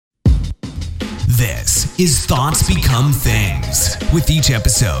This is Thoughts Become Things. With each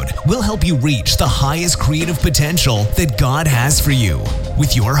episode, we'll help you reach the highest creative potential that God has for you.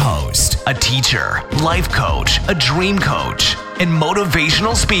 With your host, a teacher, life coach, a dream coach, and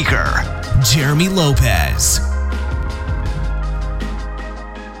motivational speaker, Jeremy Lopez.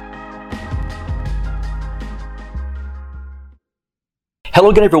 Hello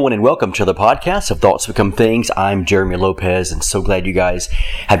again, everyone, and welcome to the podcast of Thoughts Become Things. I'm Jeremy Lopez, and so glad you guys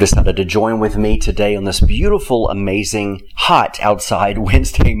have decided to join with me today on this beautiful, amazing, hot outside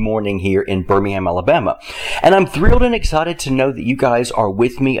Wednesday morning here in Birmingham, Alabama. And I'm thrilled and excited to know that you guys are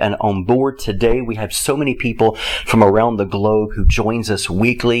with me and on board today. We have so many people from around the globe who joins us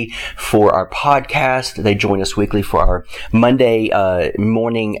weekly for our podcast. They join us weekly for our Monday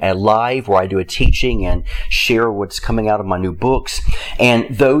morning live, where I do a teaching and share what's coming out of my new books.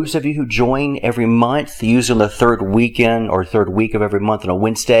 And those of you who join every month, usually on the third weekend or third week of every month on a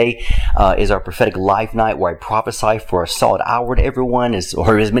Wednesday, is our prophetic live night where I prophesy for a solid hour to everyone,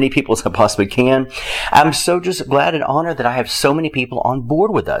 or as many people as I possibly can. I'm so just glad and honored that I have so many people on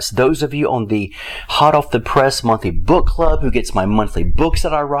board with us. Those of you on the Hot Off the Press monthly book club who gets my monthly books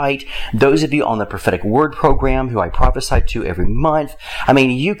that I write. Those of you on the prophetic word program who I prophesy to every month. I mean,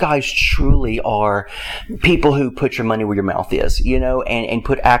 you guys truly are people who put your money where your mouth is, and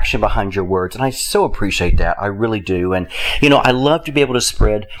put action behind your words. And I so appreciate that. I really do. And, I love to be able to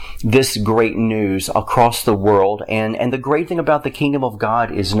spread this great news across the world. And the great thing about the kingdom of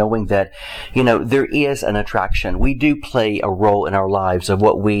God is knowing that, there is an attraction. We do play a role in our lives of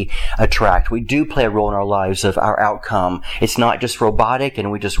what we attract. We do play a role in our lives of our outcome. It's not just robotic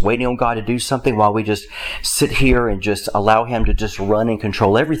and we're just waiting on God to do something while we just sit here and just allow Him to just run and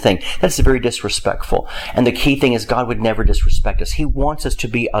control everything. That's very disrespectful. And the key thing is God would never disrespect us. He wants us to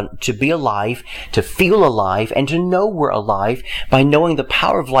be alive, to feel alive, and to know we're alive by knowing the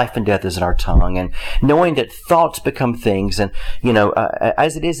power of life and death is in our tongue, and knowing that thoughts become things, and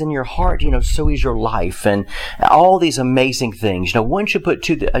as it is in your heart, so is your life, and all these amazing things. One should put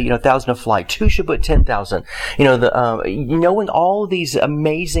 1,000 a flight, two should put 10,000. Knowing all these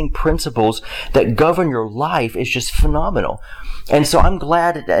amazing principles that govern your life is just phenomenal. And so I'm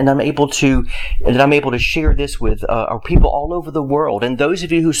glad and I'm able to share this with our people all over the world. And those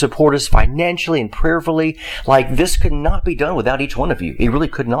of you who support us financially and prayerfully, like, this could not be done without each one of you. It really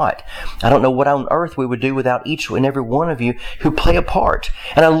could not. I don't know what on earth we would do without each and every one of you who play a part.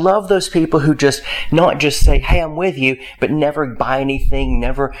 And I love those people who not just say, hey, I'm with you, but never buy anything,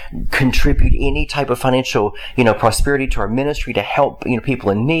 never contribute any type of financial, prosperity to our ministry to help,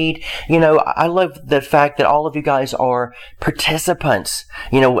 people in need. I love the fact that all of you guys are participants.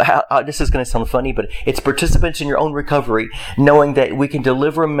 This is going to sound funny, but it's participants in your own recovery, knowing that we can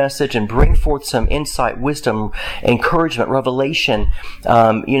deliver a message and bring forth some insight, wisdom, encouragement, revelation,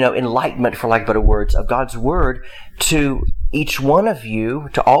 enlightenment, for lack of better words, of God's Word to each one of you,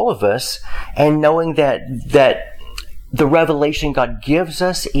 to all of us, and knowing that the revelation God gives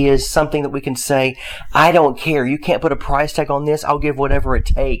us is something that we can say, I don't care. You can't put a price tag on this. I'll give whatever it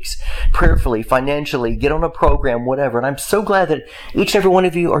takes, prayerfully, financially, get on a program, whatever. And I'm so glad that each and every one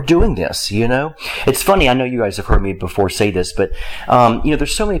of you are doing this, It's funny, I know you guys have heard me before say this, but,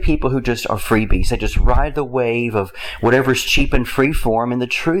 there's so many people who just are freebies. They just ride the wave of whatever's cheap and free for them. And the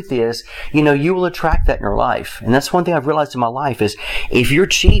truth is, you will attract that in your life. And that's one thing I've realized in my life is if you're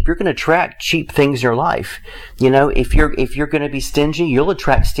cheap, you're going to attract cheap things in your life. If you're going to be stingy, you'll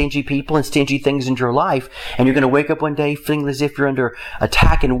attract stingy people and stingy things into your life. And you're going to wake up one day feeling as if you're under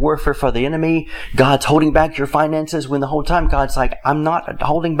attack and warfare for the enemy. God's holding back your finances when the whole time God's like, I'm not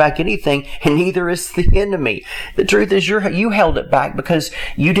holding back anything, and neither is the enemy. The truth is you held it back because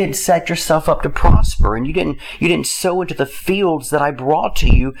you didn't set yourself up to prosper, and you didn't sow into the fields that I brought to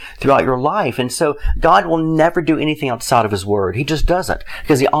you throughout your life. And so God will never do anything outside of His Word. He just doesn't,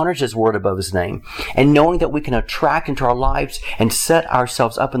 because He honors His Word above His name. And knowing that we can attract into our lives and set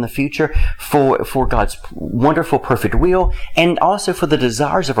ourselves up in the future for God's wonderful, perfect will, and also for the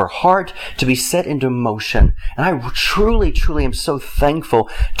desires of our heart to be set into motion. And I truly, truly am so thankful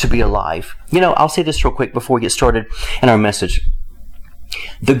to be alive. I'll say this real quick before we get started in our message.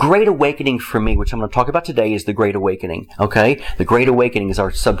 The Great Awakening for me, which I'm going to talk about today, is the Great Awakening. Okay? The Great Awakening is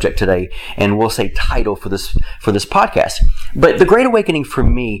our subject today, and we'll say title for this podcast. But the Great Awakening for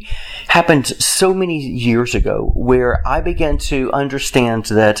me happened so many years ago, where I began to understand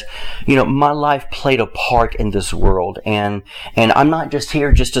that, my life played a part in this world, and I'm not just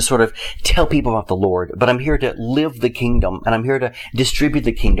here just to sort of tell people about the Lord, but I'm here to live the kingdom, and I'm here to distribute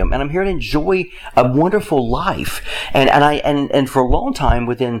the kingdom, and I'm here to enjoy a wonderful life. And for a long time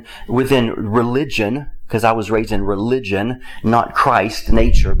within religion, because I was raised in religion, not Christ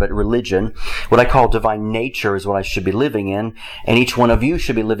nature, but religion. What I call divine nature is what I should be living in, and each one of you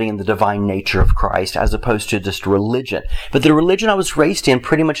should be living in the divine nature of Christ as opposed to just religion. But the religion I was raised in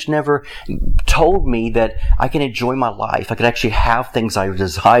pretty much never told me that I can enjoy my life. I could actually have things I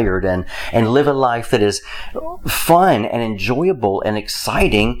desired and live a life that is fun and enjoyable and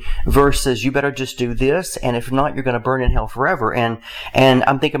exciting versus you better just do this, and if not, you're going to burn in hell forever. And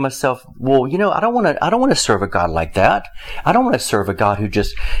I'm thinking to myself, well, I don't want to serve a God like that. I don't want to serve a God who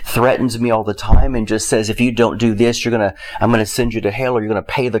just threatens me all the time and just says, if you don't do this, I'm going to send you to hell, or you're going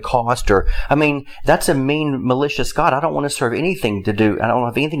to pay the cost. Or, that's a mean, malicious God. I don't want to serve anything to do. I don't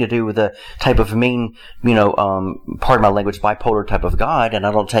have anything to do with the type of mean, pardon my language, bipolar type of God. And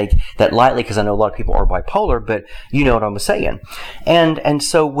I don't take that lightly because I know a lot of people are bipolar, but you know what I'm saying. And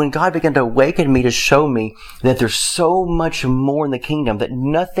so when God began to awaken me to show me that there's so much more in the kingdom, that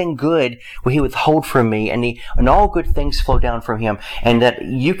nothing good will He withhold from me, and all good things flow down from Him, and that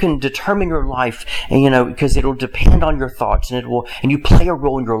you can determine your life, and because it'll depend on your thoughts, and you play a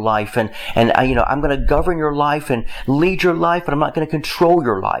role in your life, and I'm going to govern your life and lead your life, but I'm not going to control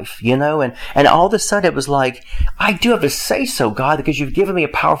your life, and all of a sudden it was like, I do have to say so, God, because you've given me a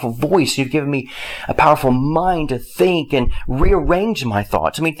powerful voice, you've given me a powerful mind to think and rearrange my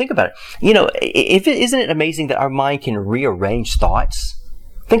thoughts. Think about it. Isn't it amazing that our mind can rearrange thoughts?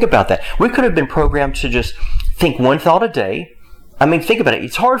 Think about that. We could have been programmed to just think one thought a day. Think about it.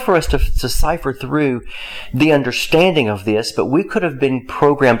 It's hard for us to cipher through the understanding of this, but we could have been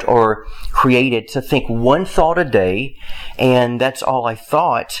programmed or created to think one thought a day, and that's all I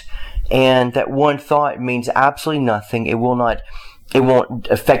thought. And that one thought means absolutely nothing. It won't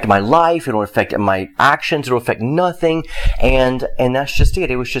affect my life. It won't affect my actions. It will affect nothing. And that's just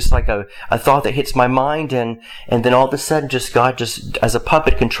it. It was just like a thought that hits my mind. And then all of a sudden, God just as a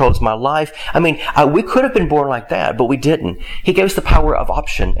puppet controls my life. We could have been born like that, but we didn't. He gave us the power of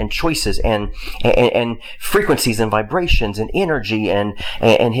option and choices and frequencies and vibrations and energy and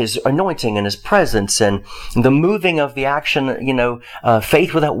His anointing and His presence and the moving of the action.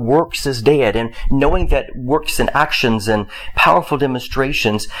 Faith without works is dead. And knowing that works and actions and powerful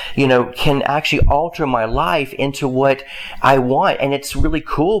demonstrations, can actually alter my life into what I want. And it's really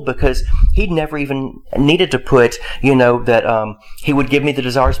cool because He never even needed to put, that He would give me the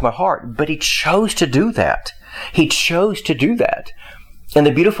desires of my heart, but He chose to do that. He chose to do that. And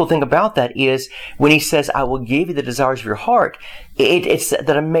the beautiful thing about that is when He says, I will give you the desires of your heart, it's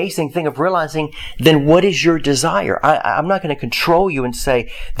that amazing thing of realizing, then what is your desire? I'm not going to control you and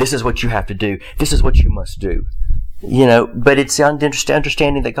say, this is what you have to do. This is what you must do. But it's the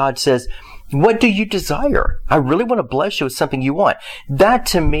understanding that God says, what do you desire? I really want to bless you with something you want. That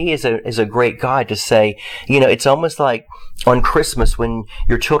to me is a great God to say, it's almost like on Christmas when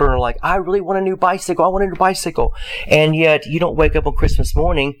your children are like, I really want a new bicycle. I want a new bicycle. And yet you don't wake up on Christmas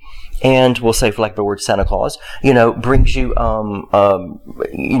morning and we'll say, for lack of a word, Santa Claus, brings you,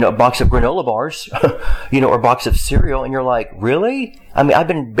 a box of granola bars, or a box of cereal. And you're like, really? I've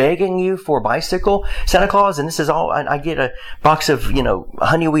been begging you for a bicycle, Santa Claus, and this is all, I get a box of,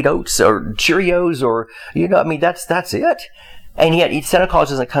 honey wheat oats or Cheerios or, that's it. And yet Santa Claus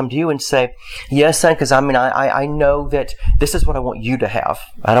doesn't come to you and say, yes, son, because I know that this is what I want you to have.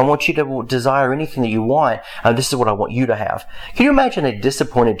 I don't want you to desire anything that you want. This is what I want you to have. Can you imagine a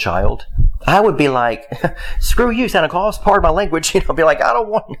disappointed child? I would be like, screw you, Santa Claus, pardon my language. I'd be like, I don't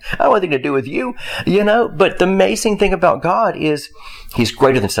want anything to do with you, But the amazing thing about God is He's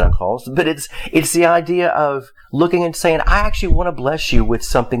greater than Santa Claus. But it's the idea of looking and saying, I actually want to bless you with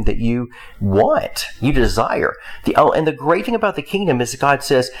something that you want, you desire. And the great thing about the kingdom is God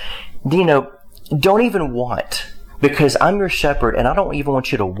says, don't even want, because I'm your shepherd and I don't even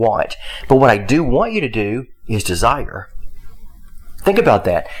want you to want. But what I do want you to do is desire. Think about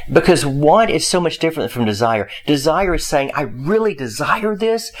that, because want is so much different from desire. Desire is saying, I really desire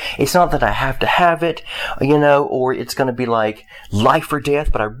this. It's not that I have to have it, or it's going to be like life or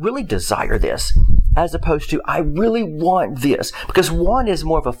death, but I really desire this. As opposed to, I really want this. Because want is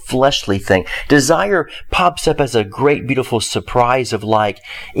more of a fleshly thing. Desire pops up as a great, beautiful surprise of like,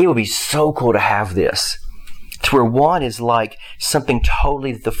 it would be so cool to have this. To where want is like something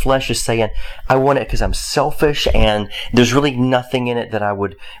totally that the flesh is saying, I want it because I'm selfish and there's really nothing in it that I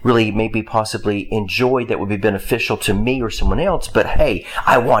would really maybe possibly enjoy that would be beneficial to me or someone else. But hey,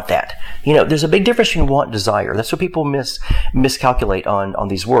 I want that. There's a big difference between want and desire. That's what people miscalculate on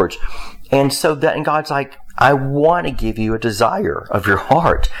these words. And so and God's like, I want to give you a desire of your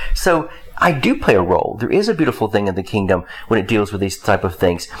heart. So I do play a role. There is a beautiful thing in the kingdom when it deals with these type of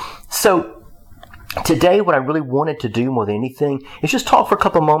things. So Today, what I really wanted to do more than anything is just talk for a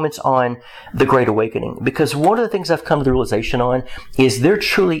couple of moments on the Great Awakening. Because one of the things I've come to the realization on is there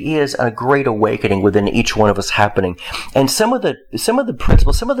truly is a Great Awakening within each one of us happening. And some of the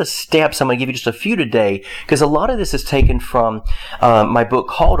principles, some of the steps, I'm going to give you just a few today, because a lot of this is taken from my book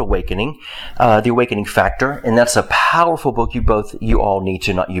called Awakening, The Awakening Factor. And that's a powerful book you all need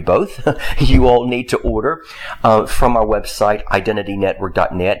to order from our website,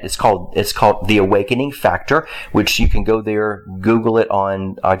 identitynetwork.net. It's called The Awakening Factor, which you can go there, Google it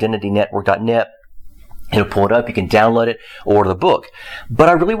on identitynetwork.net. It'll pull it up. You can download it or order the book. But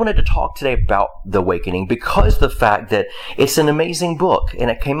I really wanted to talk today about The Awakening because of the fact that it's an amazing book and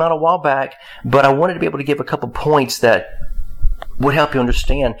it came out a while back, but I wanted to be able to give a couple points that would help you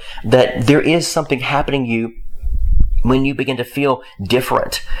understand that there is something happening to you when you begin to feel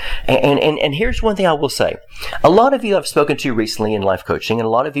different. And here's one thing I will say. A lot of you I've spoken to recently in life coaching, and a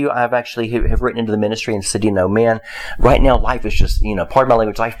lot of you I've actually have written into the ministry and said, man, right now life is just, pardon my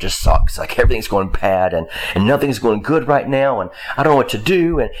language, life just sucks. Like everything's going bad and nothing's going good right now and I don't know what to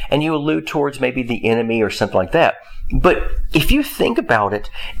do. And you allude towards maybe the enemy or something like that. But if you think about it,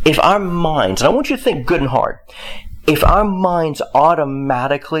 if our minds, and I want you to think good and hard, if our minds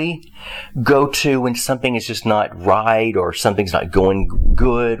automatically go to when something is just not right or something's not going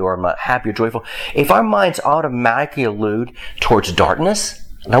good or I'm not happy or joyful, if our minds automatically allude towards darkness,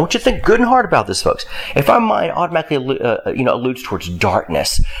 and I want you to think good and hard about this, folks. If our mind automatically alludes towards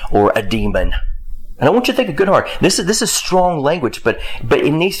darkness or a demon, and I want you to think good and hard. This is strong language, but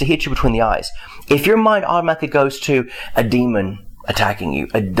it needs to hit you between the eyes. If your mind automatically goes to a demon attacking you,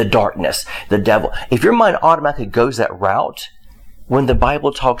 the darkness, the devil. If your mind automatically goes that route, when the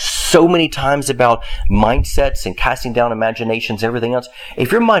Bible talks so many times about mindsets and casting down imaginations, everything else,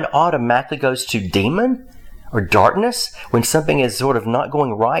 if your mind automatically goes to demon or darkness, when something is sort of not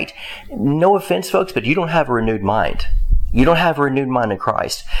going right, no offense, folks, but you don't have a renewed mind. You don't have a renewed mind in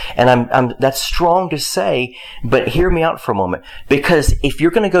Christ. And that's strong to say, but hear me out for a moment. Because if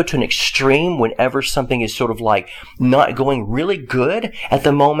you're going to go to an extreme whenever something is sort of like not going really good at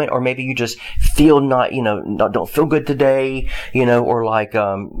the moment, or maybe you just feel don't feel good today, or like,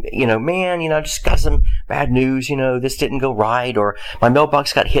 man, I just got some bad news, this didn't go right, or my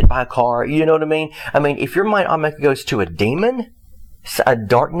mailbox got hit by a car, you know what I mean? I mean, if your mind automatically goes to a demon, a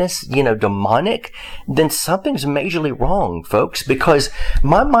darkness, demonic, then something's majorly wrong, folks, because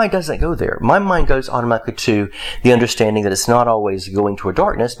my mind doesn't go there. My mind goes automatically to the understanding that it's not always going to a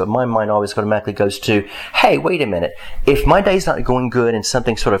darkness, but my mind always automatically goes to, hey, wait a minute. If my day's not going good and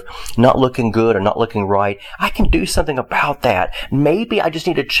something's sort of not looking good or not looking right, I can do something about that. Maybe I just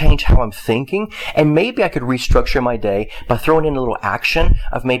need to change how I'm thinking, and maybe I could restructure my day by throwing in a little action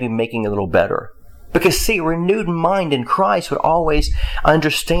of maybe making it a little better. Because, see, a renewed mind in Christ would always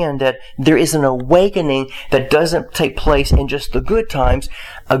understand that there is an awakening that doesn't take place in just the good times.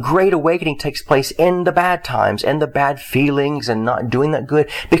 A great awakening takes place in the bad times and the bad feelings and not doing that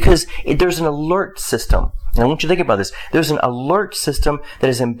good, because there's an alert system. And I want you to think about this. There's an alert system that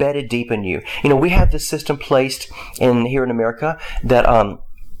is embedded deep in you. We have this system placed here in America that,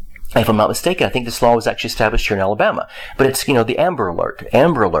 if I'm not mistaken, I think this law was actually established here in Alabama. But it's, the Amber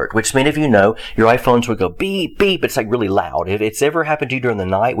Alert, which many of you know, your iPhones would go beep, beep. It's like really loud. If it's ever happened to you during the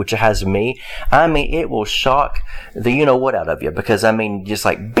night, which it has to me, it will shock the you-know-what out of you. Because, just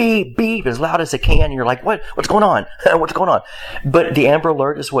like beep, beep, as loud as it can. And you're like, what's going on? What's going on? But the Amber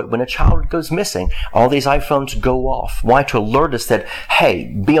Alert is when a child goes missing, all these iPhones go off. Why? To alert us that,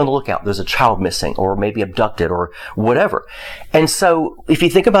 hey, be on the lookout. There's a child missing or maybe abducted or whatever. And so if you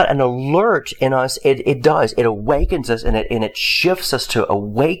think about an alert in us, it awakens us and it shifts us to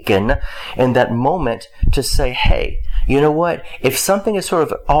awaken in that moment to say, hey, you know what? If something is sort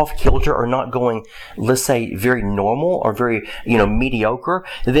of off kilter or not going, let's say, very normal or very, mediocre,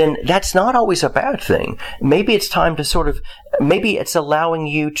 then that's not always a bad thing. Maybe it's time to maybe it's allowing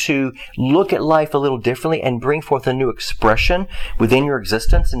you to look at life a little differently and bring forth a new expression within your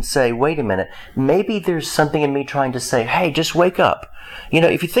existence and say, wait a minute, maybe there's something in me trying to say, hey, just wake up.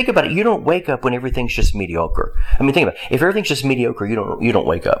 If you think about it, you don't wake up when everything's just mediocre. Think about it. If everything's just mediocre, you don't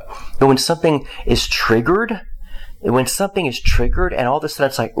wake up. But when something is triggered, and all of a sudden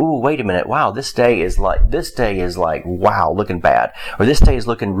it's like, ooh, wait a minute, wow, this day is like, wow, looking bad. Or this day is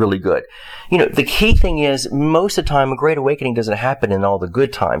looking really good. The key thing is, most of the time, a great awakening doesn't happen in all the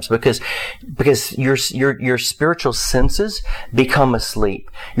good times because your spiritual senses become asleep.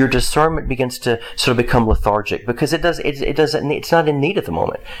 Your discernment begins to sort of become lethargic because it's not in need at the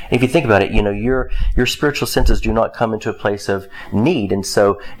moment. And if you think about it, your spiritual senses do not come into a place of need. And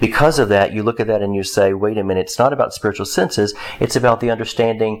so because of that, you look at that and you say, wait a minute, it's not about spiritual senses. It's about the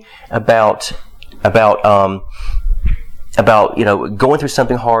understanding about about going through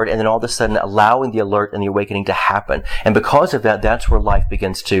something hard and then all of a sudden allowing the alert and the awakening to happen. And because of that, that's where life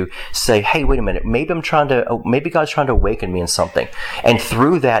begins to say, hey, wait a minute, maybe God's trying to awaken me in something. And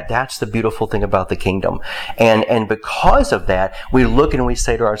through that, that's the beautiful thing about the kingdom. And because of that, we look and we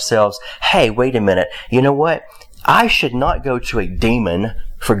say to ourselves, hey, wait a minute, you know what? I should not go to a demon,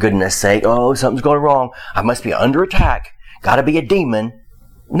 for goodness sake. Oh, something's going wrong. I must be under attack. Gotta be a demon.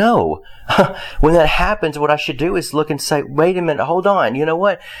 No. When that happens, what I should do is look and say, wait a minute, hold on. You know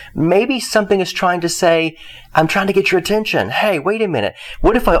what? Maybe something is trying to say, I'm trying to get your attention. Hey, wait a minute.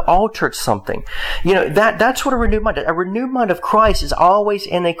 What if I altered something? That's what a renewed mind does. A renewed mind of Christ is always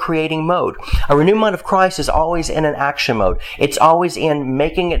in a creating mode. A renewed mind of Christ is always in an action mode. It's always in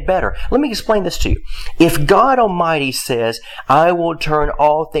making it better. Let me explain this to you. If God Almighty says, I will turn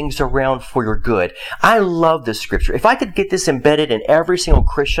all things around for your good. I love this scripture. If I could get this embedded in every single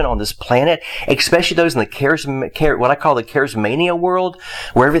Christian on this planet, especially those in the what I call the charismania world,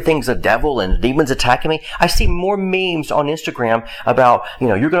 where everything's a devil and demons attacking me. I see more memes on Instagram about,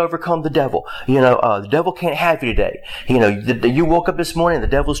 you're going to overcome the devil. The devil can't have you today. You woke up this morning and the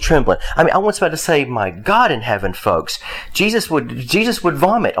devil's trembling. I mean, I once about to say, my God in heaven, folks, Jesus would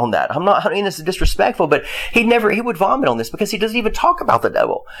vomit on that. I mean, this is disrespectful, but he would vomit on this because he doesn't even talk about the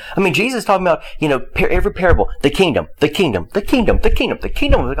devil. I mean, Jesus is talking about, every parable, the kingdom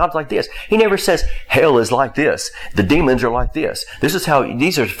of God's like this. He never says, hell is like this. The demons are like this.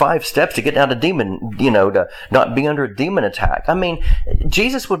 These are 5 steps to get out of demon, to not be under a demon attack. I mean,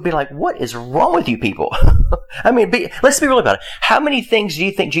 Jesus would be like, what is wrong with you people? I mean, let's be real about it. How many things do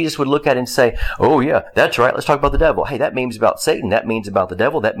you think Jesus would look at and say, oh yeah, that's right, let's talk about the devil. Hey, that means about Satan. That means about the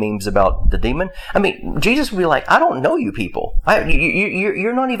devil. That means about the demon. I mean, Jesus would be like, I don't know you people.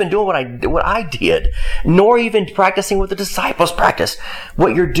 You're not even doing what I did, nor even practicing what the disciples practiced.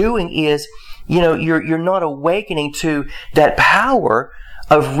 What you're doing is, you're not awakening to that power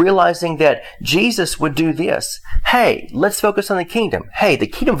of realizing that Jesus would do this. Hey, let's focus on the kingdom. Hey, the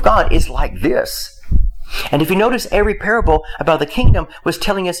kingdom of God is like this. And if you notice, every parable about the kingdom was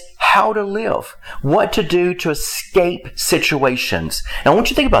telling us how to live, what to do to escape situations. Now, I want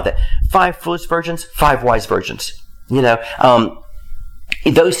you to think about that. 5 foolish virgins, 5 wise virgins.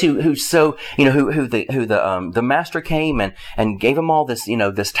 Those who the master came and gave them all this,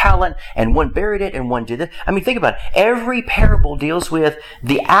 this talent, and one buried it and one did it. I mean, think about it. Every parable deals with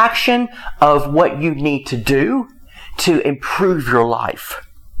the action of what you need to do to improve your life.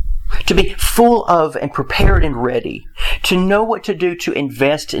 To be full of and prepared and ready. To know what to do to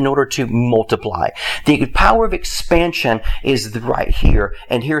invest in order to multiply. The power of expansion is right here,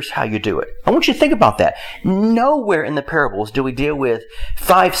 and here's how you do it. I want you to think about that. Nowhere in the parables do we deal with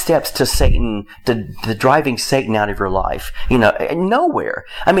 5 steps to Satan, to driving Satan out of your life. Nowhere.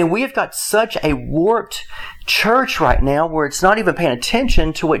 I mean, we have got such a warped church right now where it's not even paying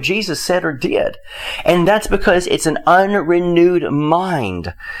attention to what Jesus said or did. And that's because it's an unrenewed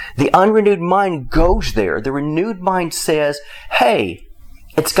mind. The unrenewed mind goes there. The renewed mind says, hey,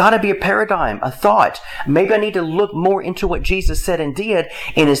 it's got to be a paradigm, a thought. Maybe I need to look more into what Jesus said and did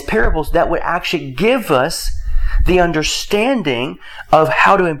in his parables that would actually give us the understanding of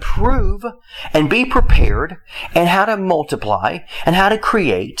how to improve and be prepared and how to multiply and how to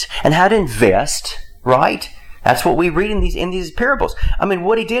create and how to invest, right? That's what we read in these parables. I mean,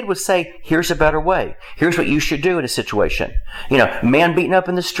 what he did was say, here's a better way. Here's what you should do in a situation. Man beaten up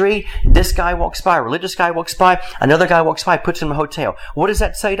in the street, this guy walks by, a religious guy walks by, another guy walks by, puts him in a hotel. What does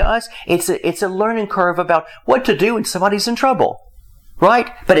that say to us? It's a learning curve about what to do when somebody's in trouble. Right?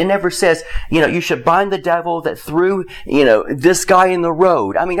 But it never says, you should bind the devil that threw, this guy in the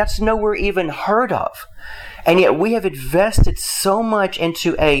road. I mean, that's nowhere even heard of. And yet we have invested so much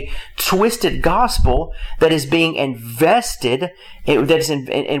into a twisted gospel that is being invested, that is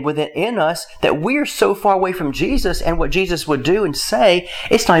within us, that we are so far away from Jesus and what Jesus would do and say,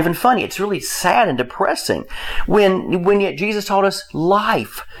 it's not even funny. It's really sad and depressing. When yet Jesus taught us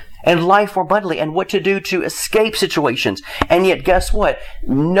life. And life more abundantly, and what to do to escape situations. And yet, guess what?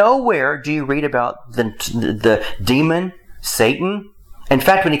 Nowhere do you read about the demon, Satan. In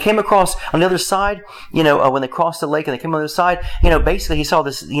fact, when he came across on the other side, when they crossed the lake and they came on the other side, basically he saw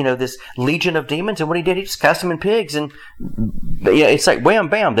this, this legion of demons, and what he did, he just cast them in pigs, and it's like wham,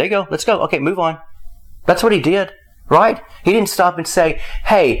 bam, there you go, let's go, okay, move on. That's what he did. Right? He didn't stop and say,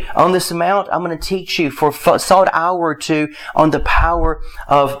 hey, on this amount, I'm going to teach you for a solid hour or 2 on the power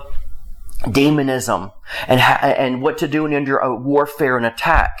of demonism and what to do under a warfare and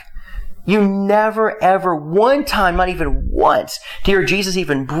attack. You never, ever, one time, not even once, to hear Jesus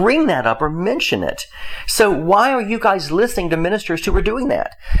even bring that up or mention it. So why are you guys listening to ministers who are doing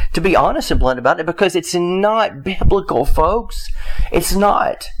that? To be honest and blunt about it, because it's not biblical, folks. It's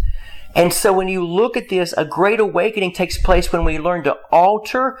not. And so when you look at this, a great awakening takes place when we learn to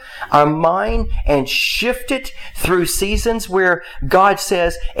alter our mind and shift it through seasons where God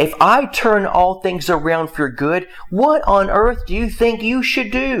says, if I turn all things around for your good, what on earth do you think you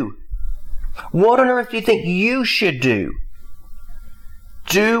should do? What on earth do you think you should do?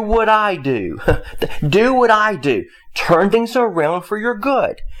 Do what I do. Do what I do. Turn things around for your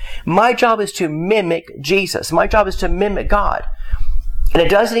good. My job is to mimic Jesus. My job is to mimic God. And it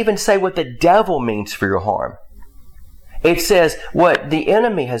doesn't even say what the devil means for your harm. It says what the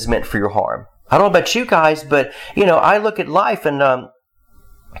enemy has meant for your harm. I don't know about you guys, but, I look at life and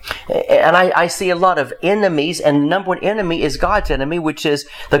I see a lot of enemies, and the number one enemy is God's enemy, which is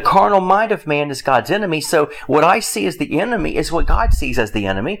the carnal mind of man is God's enemy. So what I see as the enemy is what God sees as the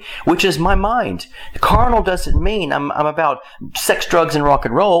enemy, which is my mind. Carnal doesn't mean I'm about sex, drugs, and rock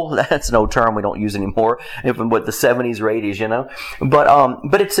and roll. That's an old term we don't use anymore, even with the 70s or 80s,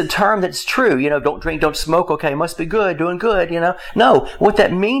 But it's a term that's true. Don't drink, don't smoke. Okay, must be good, doing good, No, what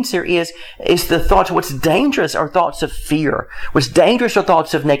that means here is the thoughts. What's dangerous are thoughts of fear. What's dangerous are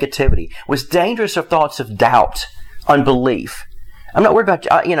thoughts of negativity. What's dangerous are thoughts of doubt, unbelief. I'm not worried about,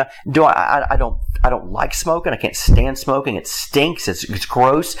 I don't like smoking. I can't stand smoking. It stinks. It's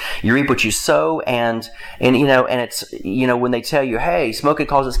gross. You reap what you sow, and it's, when they tell you, hey, smoking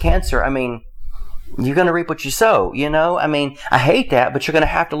causes cancer, you're going to reap what you sow, I hate that, but you're going to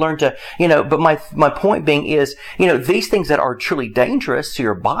have to learn to, but my point being is, these things that are truly dangerous to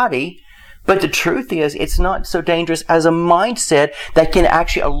your body. But the truth is, it's not so dangerous as a mindset that can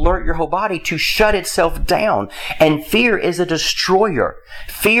actually alert your whole body to shut itself down. And fear is a destroyer.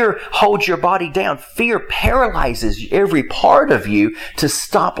 Fear holds your body down. Fear paralyzes every part of you to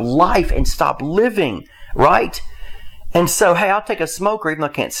stop life and stop living, right? And so, hey, I'll take a smoker, even though I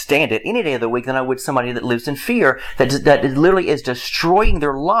can't stand it, any day of the week than I would somebody that lives in fear, that literally is destroying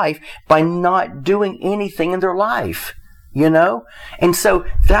their life by not doing anything in their life. And so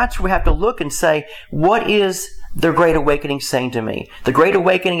that's where we have to look and say, what is the Great Awakening saying to me? The Great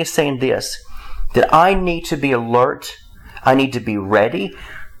Awakening is saying this, that I need to be alert, I need to be ready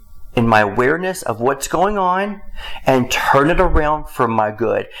in my awareness of what's going on and turn it around for my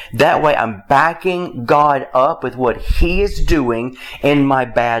good. That way I'm backing God up with what He is doing in my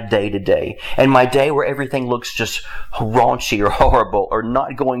bad day today. And my day where everything looks just raunchy or horrible or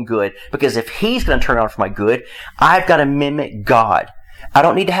not going good. Because if He's going to turn it around for my good, I've got to mimic God. I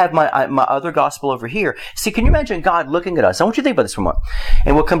don't need to have my other gospel over here. See, can you imagine God looking at us? I want you to think about this for a moment.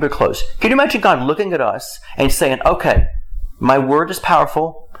 And we'll come to a close. Can you imagine God looking at us and saying, okay, my word is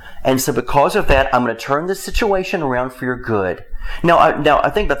powerful. And so because of that, I'm going to turn this situation around for your good. Now I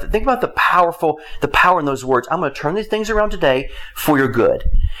think about the power in those words. I'm going to turn these things around today for your good.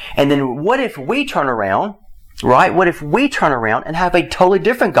 And then what if we turn around, right? What if we turn around and have a totally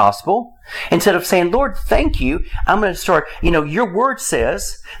different gospel? Instead of saying, Lord, thank you, I'm going to start, your word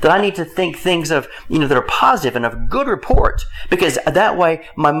says that I need to think things of, that are positive and of good report. Because that way,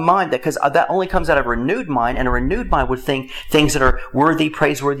 my mind, because that only comes out of a renewed mind, and a renewed mind would think things that are worthy,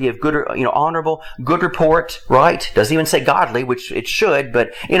 praiseworthy, of good, honorable, good report, right? Doesn't even say godly, which it should,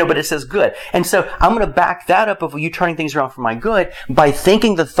 but it says good. And so I'm going to back that up of you turning things around for my good by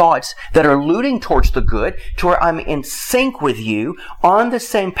thinking the thoughts that are alluding towards the good, to where I'm in sync with you on the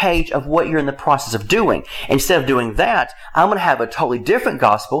same page of what you're in the process of doing. Instead of doing that, I'm going to have a totally different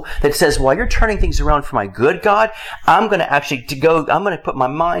gospel that says, while you're turning things around for my good, God, I'm going to put my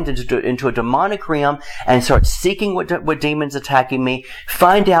mind into a demonic realm and start seeking what demons attacking me,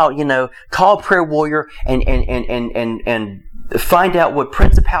 find out, call a prayer warrior and find out what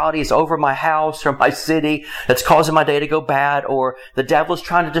principality is over my house or my city that's causing my day to go bad, or the devil's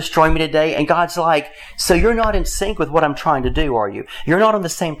trying to destroy me today. And God's like, so you're not in sync with what I'm trying to do, are you? You're not on the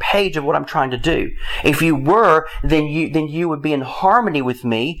same page of what I'm trying to do. If you were, then you would be in harmony with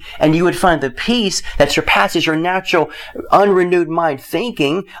me, and you would find the peace that surpasses your natural, unrenewed mind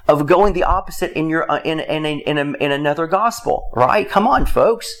thinking of going the opposite in another gospel, right? Come on,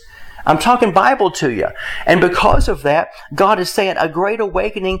 folks. I'm talking Bible to you. And because of that, God is saying a great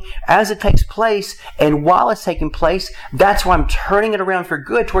awakening as it takes place, and while it's taking place, that's why I'm turning it around for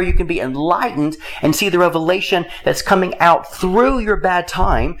good, to where you can be enlightened and see the revelation that's coming out through your bad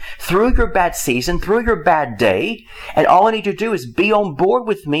time, through your bad season, through your bad day. And all I need to do is be on board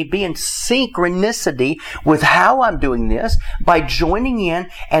with me, be in synchronicity with how I'm doing this by joining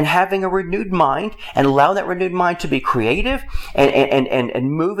in and having a renewed mind, and allow that renewed mind to be creative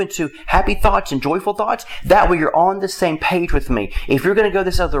and move into happy thoughts and joyful thoughts. That way you're on the same page with me. If you're going to go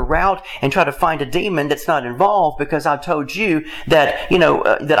this other route and try to find a demon that's not involved because I've told you that,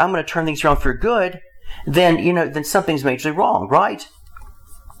 that I'm going to turn things around for good, then something's majorly wrong, right?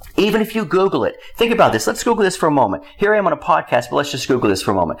 Even if you Google it, think about this. Let's Google this for a moment. Here I am on a podcast, but let's just Google this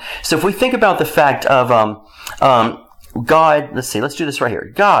for a moment. So if we think about the fact of God, let's do this right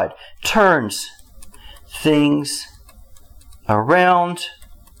here. God turns things around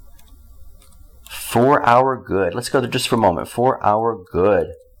for our good. Let's go there just for a moment. For our good.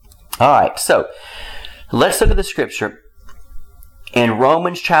 All right, so let's look at the scripture in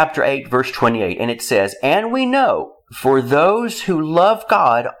Romans chapter 8, verse 28. And it says, "And we know for those who love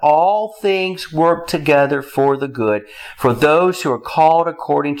God, all things work together for the good, for those who are called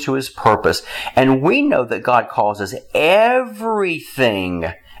according to His purpose." And we know that God causes everything.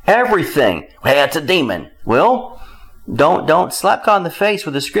 Well, that's a demon. Well, don't slap God in the face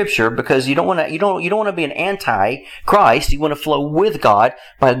with the scripture, because you don't want to be an anti-Christ. You want to flow with God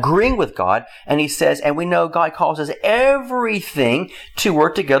by agreeing with God. And He says, and we know God causes everything to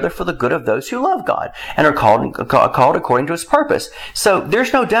work together for the good of those who love God and are called according to His purpose. So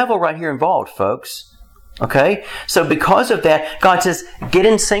there's no devil right here involved, folks. Okay? So because of that, God says, get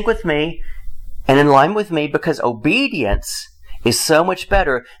in sync with me and in line with me, because obedience is so much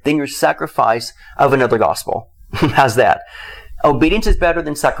better than your sacrifice of another gospel. How's that? Obedience is better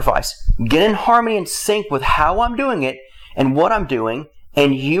than sacrifice. Get in harmony and sync with how I'm doing it and what I'm doing,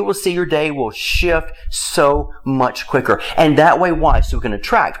 and you will see your day will shift so much quicker. And that way, why? So we can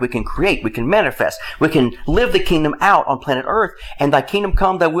attract, we can create, we can manifest, we can live the kingdom out on planet Earth, and thy kingdom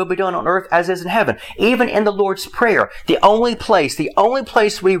come, thy will be done on earth as is in heaven. Even in the Lord's Prayer, the only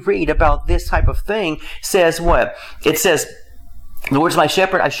place we read about this type of thing says what? It says, "The Lord is my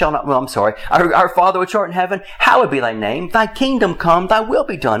shepherd, I shall not..." Our Father which art in heaven, hallowed be thy name. Thy kingdom come, thy will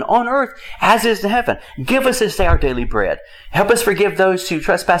be done on earth as is in heaven. Give us this day our daily bread. Help us forgive those who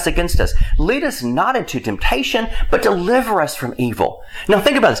trespass against us. Lead us not into temptation, but deliver us from evil. Now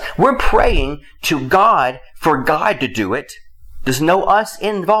think about this. We're praying to God for God to do it. There's no us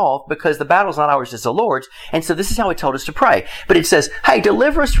involved, because the battle's not ours, it's the Lord's. And so this is how He told us to pray. But it says, hey,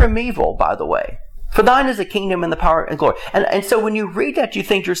 deliver us from evil, by the way. For thine is the kingdom and the power and glory. And so when you read that, you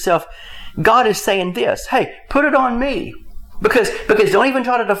think to yourself, God is saying this, hey, put it on me. Because don't even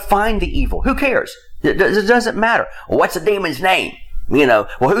try to define the evil. Who cares? It doesn't matter. Well, what's the demon's name? Well,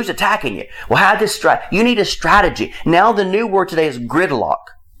 who's attacking you? Well, how this you need a strategy. Now the new word today is gridlock.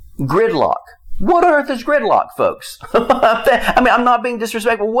 Gridlock. What on earth is gridlock, folks? I'm not being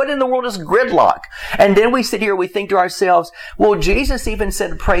disrespectful. What in the world is gridlock? And then we sit here, we think to ourselves, well, Jesus even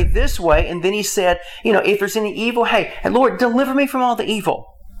said pray this way. And then He said, if there's any evil, hey, Lord, deliver me from all the evil.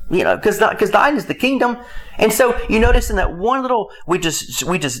 Because thine is the kingdom. And so you notice in that one little, we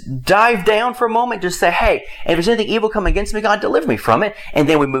just dive down for a moment, just say, hey, if there's anything evil coming against me, God, deliver me from it. And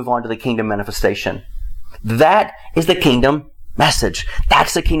then we move on to the kingdom manifestation. That is the kingdom message.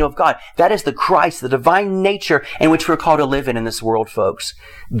 That's the kingdom of God. That is the Christ, the divine nature in which we're called to live in this world, folks.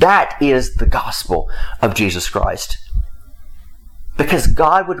 That is the gospel of Jesus Christ. Because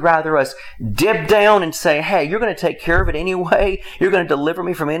God would rather us dip down and say, hey, you're going to take care of it anyway. You're going to deliver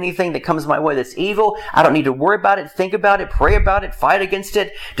me from anything that comes my way that's evil. I don't need to worry about it, think about it, pray about it, fight against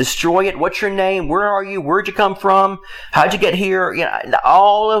it, destroy it. What's your name? Where are you? Where'd you come from? How'd you get here?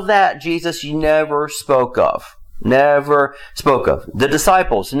 All of that, Jesus, you never spoke of. Never spoke of. The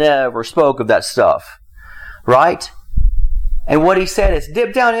disciples never spoke of that stuff. Right? And what He said is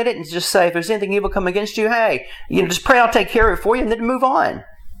dip down in it and just say, if there's anything evil come against you, hey, just pray I'll take care of it for you, and then move on.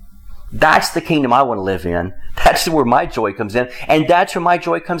 That's the kingdom I want to live in. That's where my joy comes in. And that's where my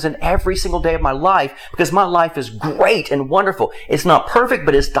joy comes in every single day of my life, because my life is great and wonderful. It's not perfect,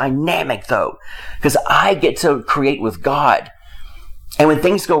 but it's dynamic though. Because I get to create with God. And when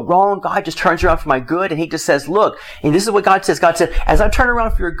things go wrong, God just turns around for my good, and He just says, look, and this is what God says. God said, as I turn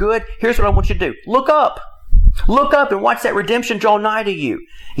around for your good, here's what I want you to do. Look up. Look up and watch that redemption draw nigh to you.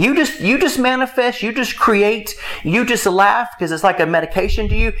 You just manifest, you just create, you just laugh, because it's like a medication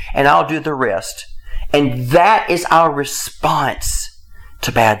to you, and I'll do the rest. And that is our response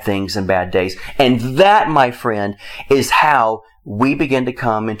to bad things and bad days. And that, my friend, is how we begin to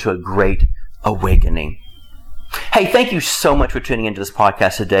come into a great awakening. Hey, thank you so much for tuning into this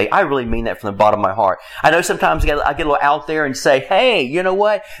podcast today. I really mean that from the bottom of my heart. I know sometimes I get a little out there and say, hey, you know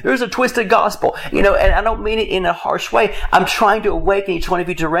what? There's a twisted gospel. And I don't mean it in a harsh way. I'm trying to awaken each one of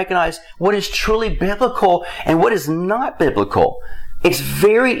you to recognize what is truly biblical and what is not biblical. It's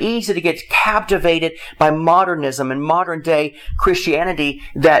very easy to get captivated by modernism and modern day Christianity,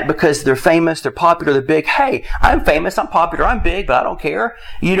 that because they're famous, they're popular, they're big. Hey, I'm famous, I'm popular, I'm big, but I don't care.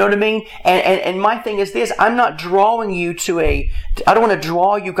 You know what I mean? And my thing is this, I'm not drawing you I don't want to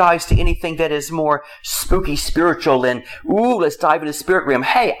draw you guys to anything that is more spooky spiritual and, let's dive into the spirit realm.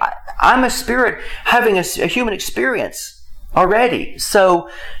 Hey, I'm a spirit having a human experience already. So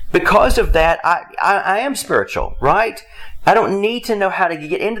because of that, I am spiritual, right? I don't need to know how to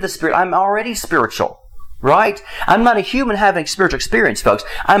get into the spirit. I'm already spiritual, right? I'm not a human having a spiritual experience, folks.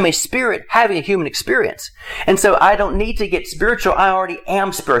 I'm a spirit having a human experience. And so I don't need to get spiritual. I already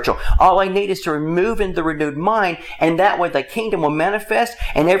am spiritual. All I need is to remove in the renewed mind, and that way the kingdom will manifest,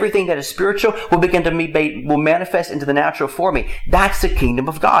 and everything that is spiritual will begin to will manifest into the natural for me. That's the kingdom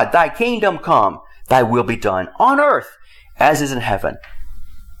of God. Thy kingdom come, thy will be done on earth as is in heaven.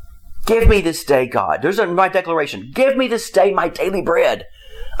 Give me this day, God. There's my declaration. Give me this day my daily bread.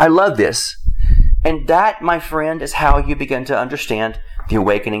 I love this. And that, my friend, is how you begin to understand the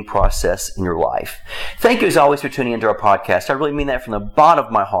awakening process in your life. Thank you as always for tuning into our podcast. I really mean that from the bottom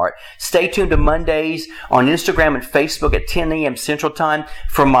of my heart. Stay tuned to Mondays on Instagram and Facebook at 10 a.m. Central Time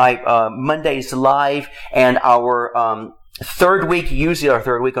for my Mondays Live, and our third week, usually our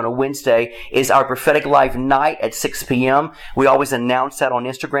third week on a Wednesday, is our prophetic live night at 6 p.m. We always announce that on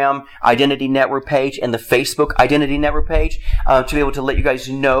Instagram Identity Network page and the Facebook Identity Network page to be able to let you guys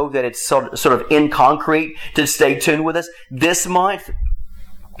know that it's sort of in concrete to stay tuned with us. This month,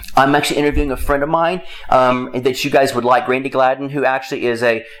 I'm actually interviewing a friend of mine that you guys would like, Randy Gladden, who actually is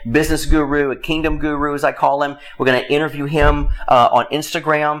a business guru, a kingdom guru, as I call him. We're going to interview him on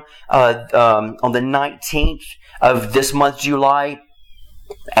Instagram on the 19th of this month, July,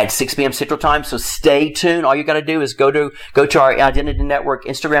 at 6 p.m. Central Time. So stay tuned. All you got to do is go to our Identity Network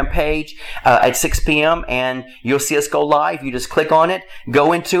Instagram page at 6 p.m. and you'll see us go live. You just click on it,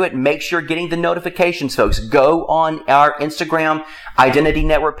 go into it, make sure you're getting the notifications, folks. Go on our Instagram Identity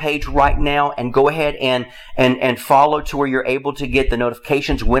Network page right now and go ahead and follow to where you're able to get the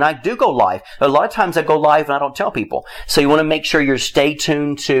notifications when I do go live. A lot of times I go live and I don't tell people. So you want to make sure you're stay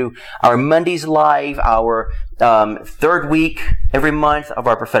tuned to our Mondays Live, our third week every month of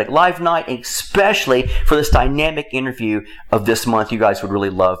our prophetic live night, especially for this dynamic interview of this month. You guys would really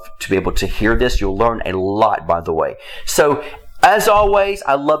love to be able to hear this. You'll learn a lot, by the way. So, as always,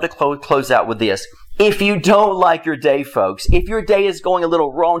 I love to close out with this. If you don't like your day, folks, if your day is going a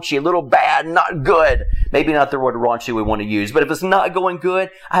little raunchy, a little bad, not good, maybe not the word raunchy we want to use, but if it's not going good,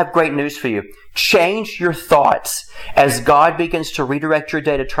 I have great news for you. Change your thoughts. As God begins to redirect your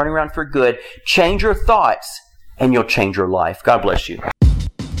day to turn around for good, change your thoughts and you'll change your life. God bless you.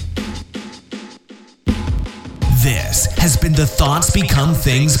 This has been the Thoughts Become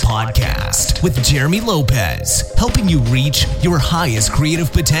Things podcast with Jeremy Lopez, helping you reach your highest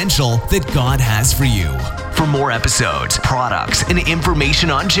creative potential that God has for you. For more episodes, products, and information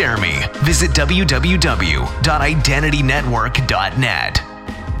on Jeremy, visit www.identitynetwork.net.